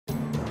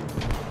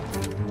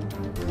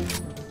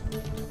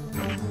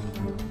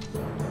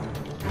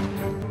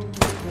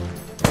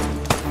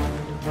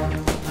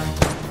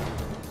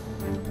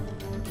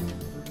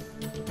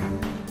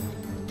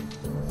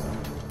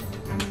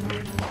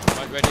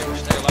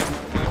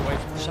going away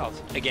from the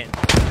south again.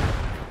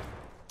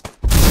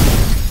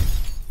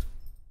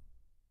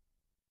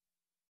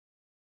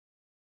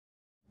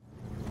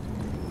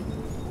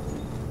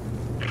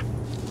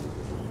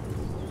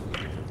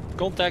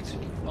 Contact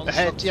on the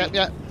ahead, yeah,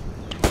 yeah.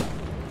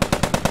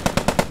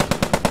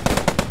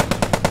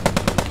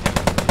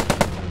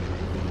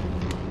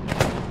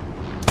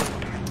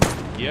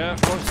 Yeah,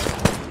 of course.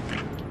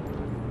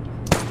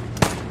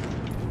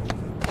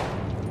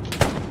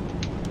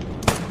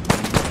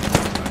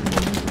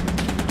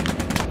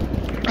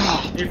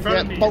 In front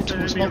of me,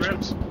 multiples.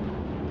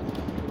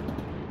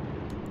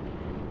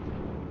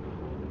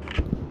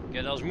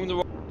 Ja, dat is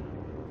moeder.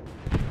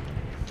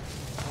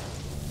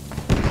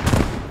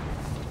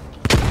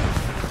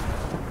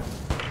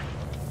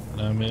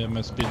 It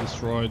must be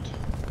destroyed.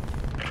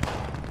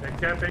 They're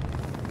camping.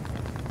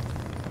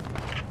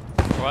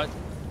 Alright.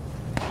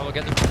 I will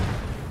get them.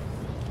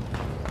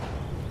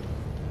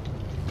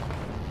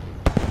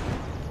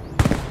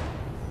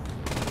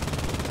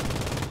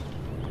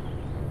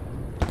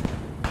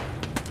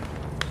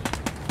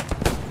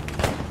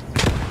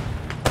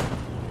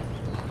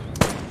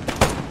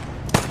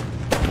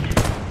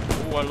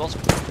 Oh, I lost.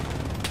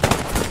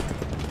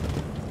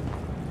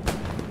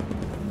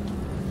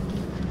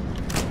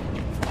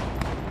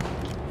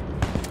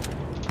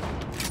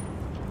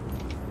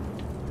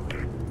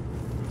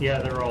 Yeah,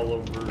 they're all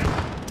over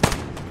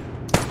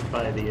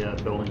by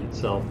the building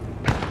itself.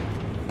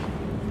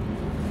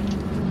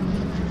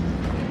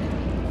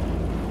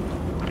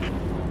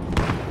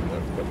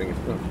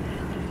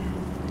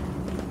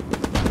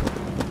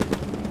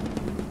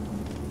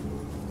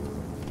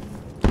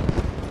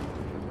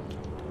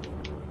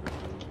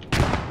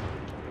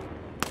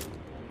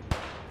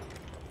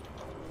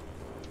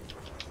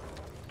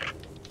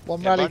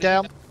 One rally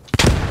down.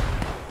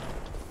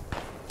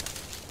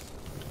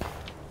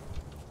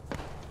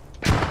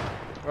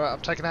 Right,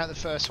 I'm taking out the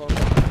first one.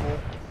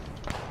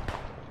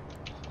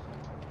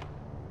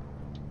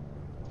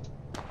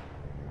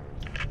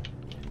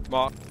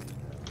 Mark.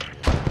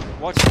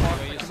 Watch Mark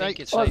where you think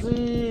it's safe.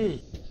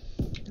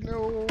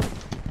 No.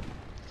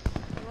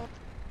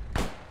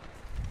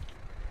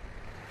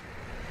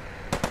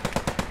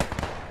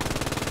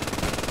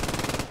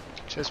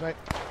 Cheers, mate.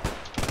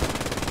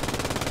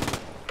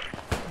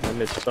 I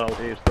missed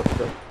southeast of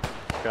the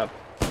cap.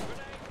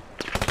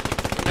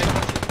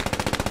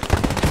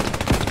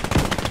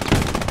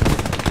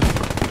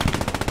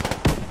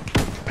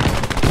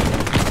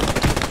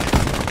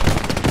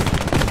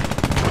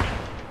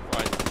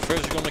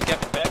 First we're gonna get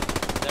back,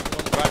 then we're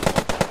gonna drive on.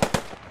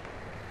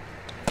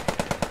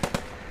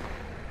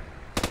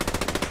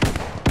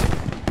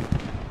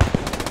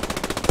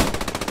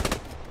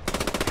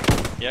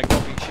 Yeah,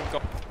 copy, ship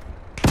copy.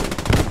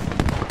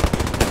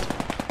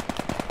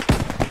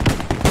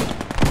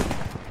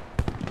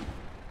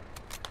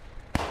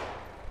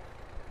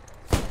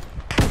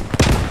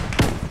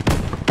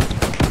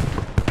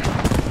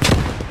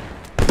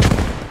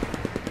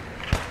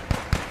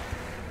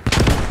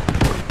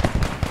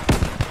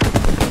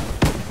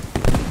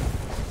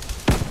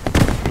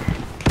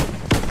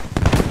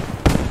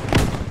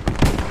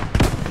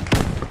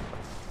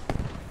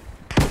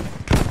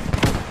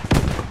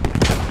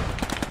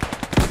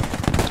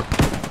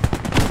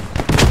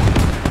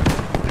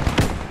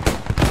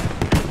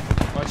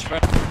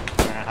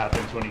 That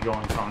happens when you go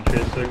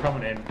unconscious. They're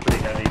coming in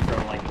pretty heavy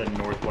from like the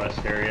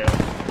northwest area.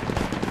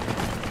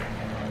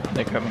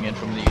 They're coming in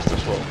from the east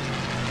as well.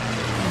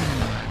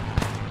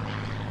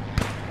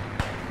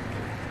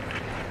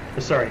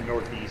 Sorry,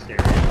 northeast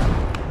area.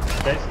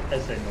 I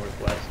said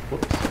northwest.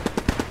 Whoops.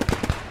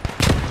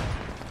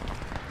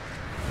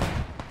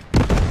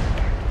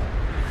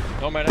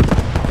 No matter.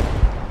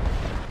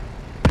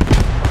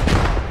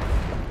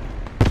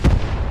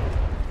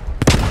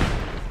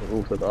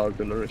 Hotat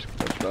artillery,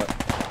 that's right.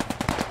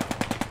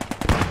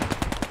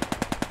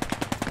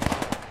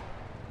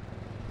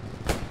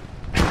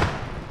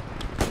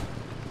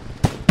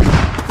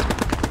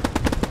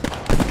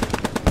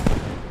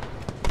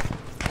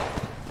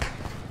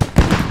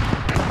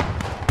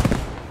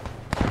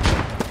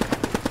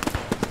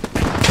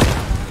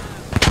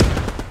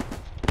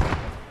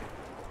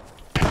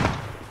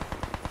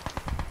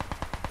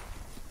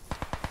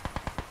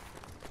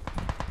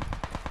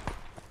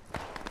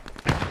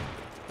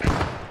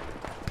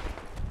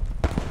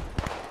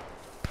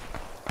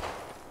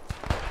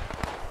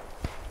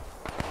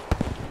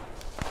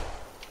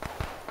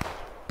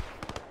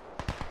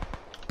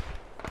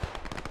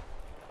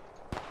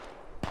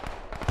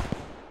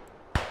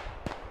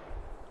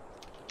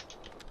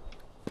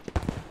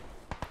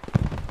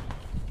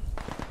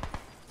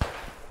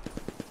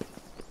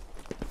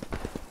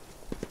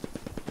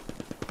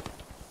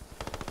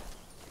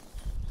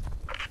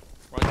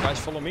 Guys,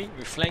 follow me.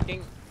 We're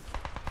flanking.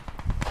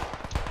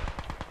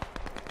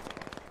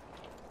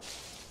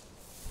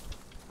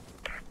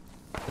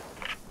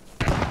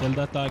 Tell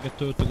that target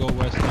 2 to go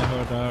west. I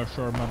heard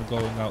Sherman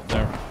going out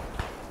there.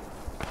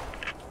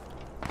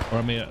 Or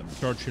I mean,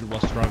 Churchill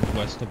was running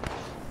west of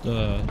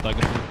the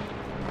target 2.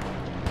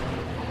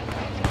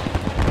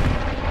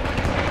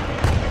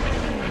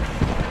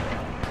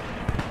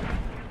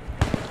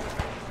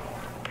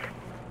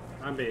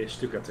 be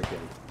Stuttgart again.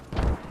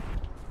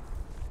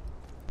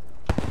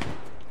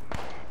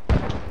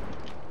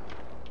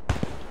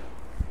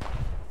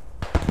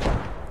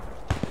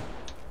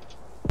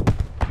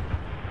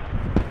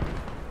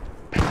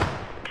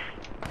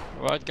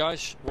 Right,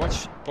 guys,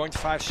 watch point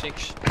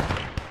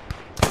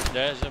 5-6.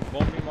 There's a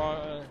bombing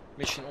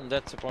mission on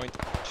that point,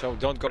 so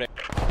don't go there.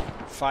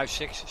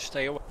 5-6,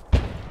 stay away.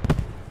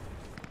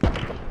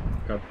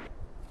 Got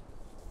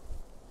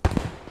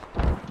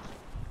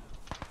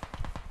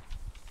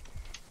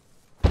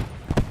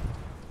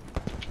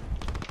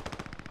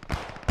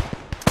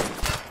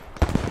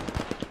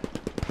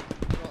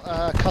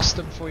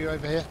Custom for you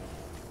over here.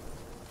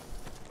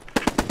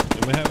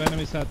 Do we have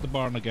enemies at the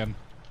barn again?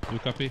 Do you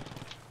copy?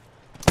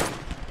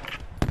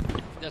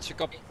 That's a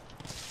copy.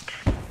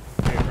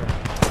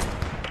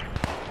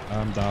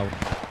 I'm down.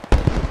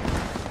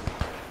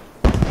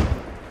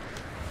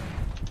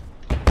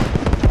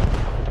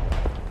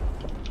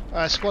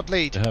 Squad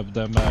lead. They have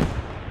them.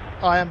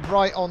 I am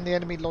right on the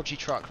enemy logi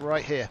truck,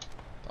 right here.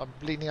 I'm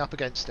leaning up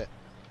against it.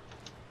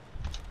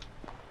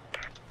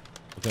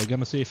 Okay,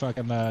 gonna see if I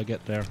can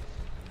get there.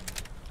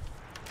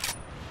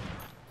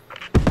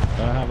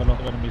 I have a lot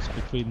of enemies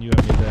between you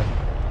and me there.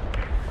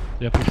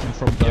 They're pushing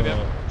from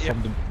the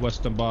from the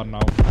western barn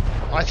now.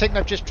 I think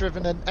they've just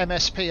driven an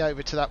MSP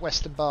over to that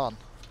western barn.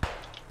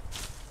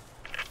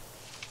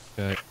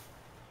 Okay.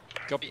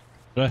 Copy.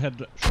 Should I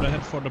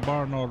head for the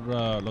barn or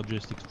the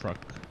logistics truck?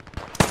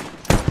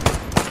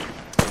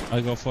 I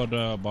go for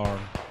the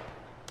barn.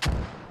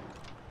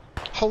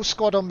 Whole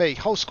squad on me.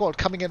 Whole squad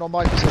coming in on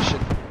my position.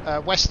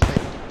 West of me.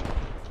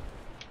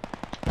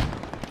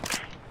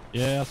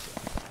 Yes.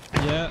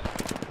 Yeah.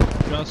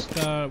 Just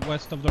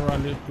west of the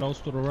rally, close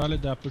to the rally.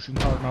 They're pushing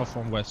hard now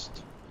from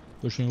west.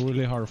 Pushing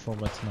really hard from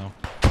west now.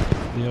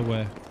 Be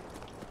aware.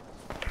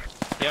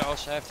 Yeah,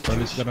 also have to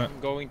Rally's choose. gonna-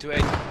 I'm going to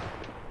 8.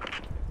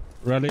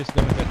 Rally is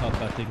gonna get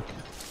hot, I think.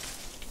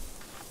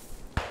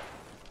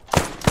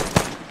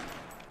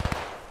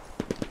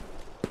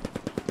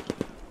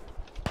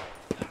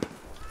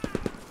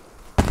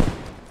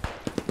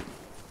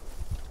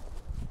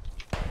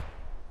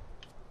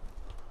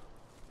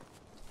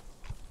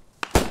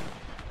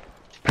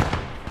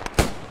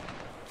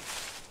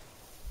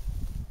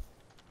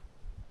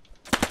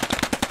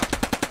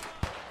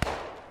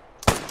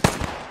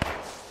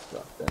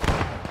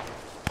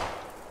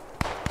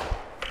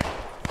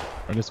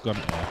 Rally's gonna.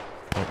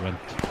 Yeah, it went.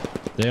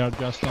 They are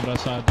just on the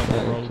side of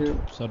the road,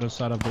 southern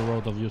side of the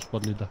road of your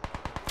squad leader.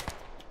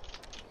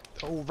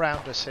 All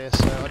round us here,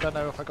 so I don't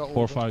know if I got all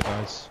 4 or of them. 5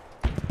 guys.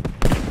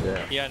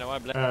 Yeah. Yeah, no, I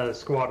blame.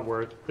 Squad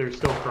worth. They're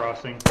still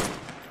crossing.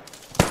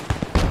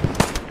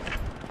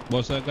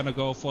 Was I gonna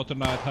go for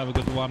tonight? Have a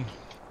good one.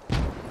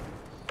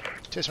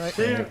 Cheers, mate.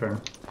 See ya.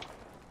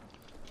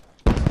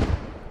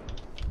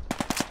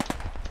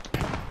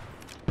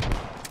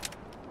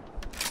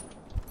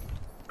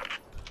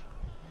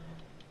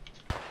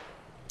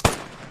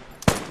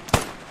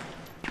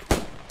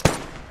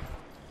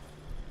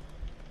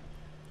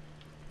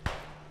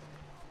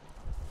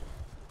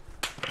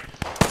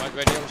 Mike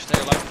radio, stay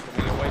alive,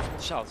 coming away from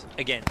the south.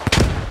 Again.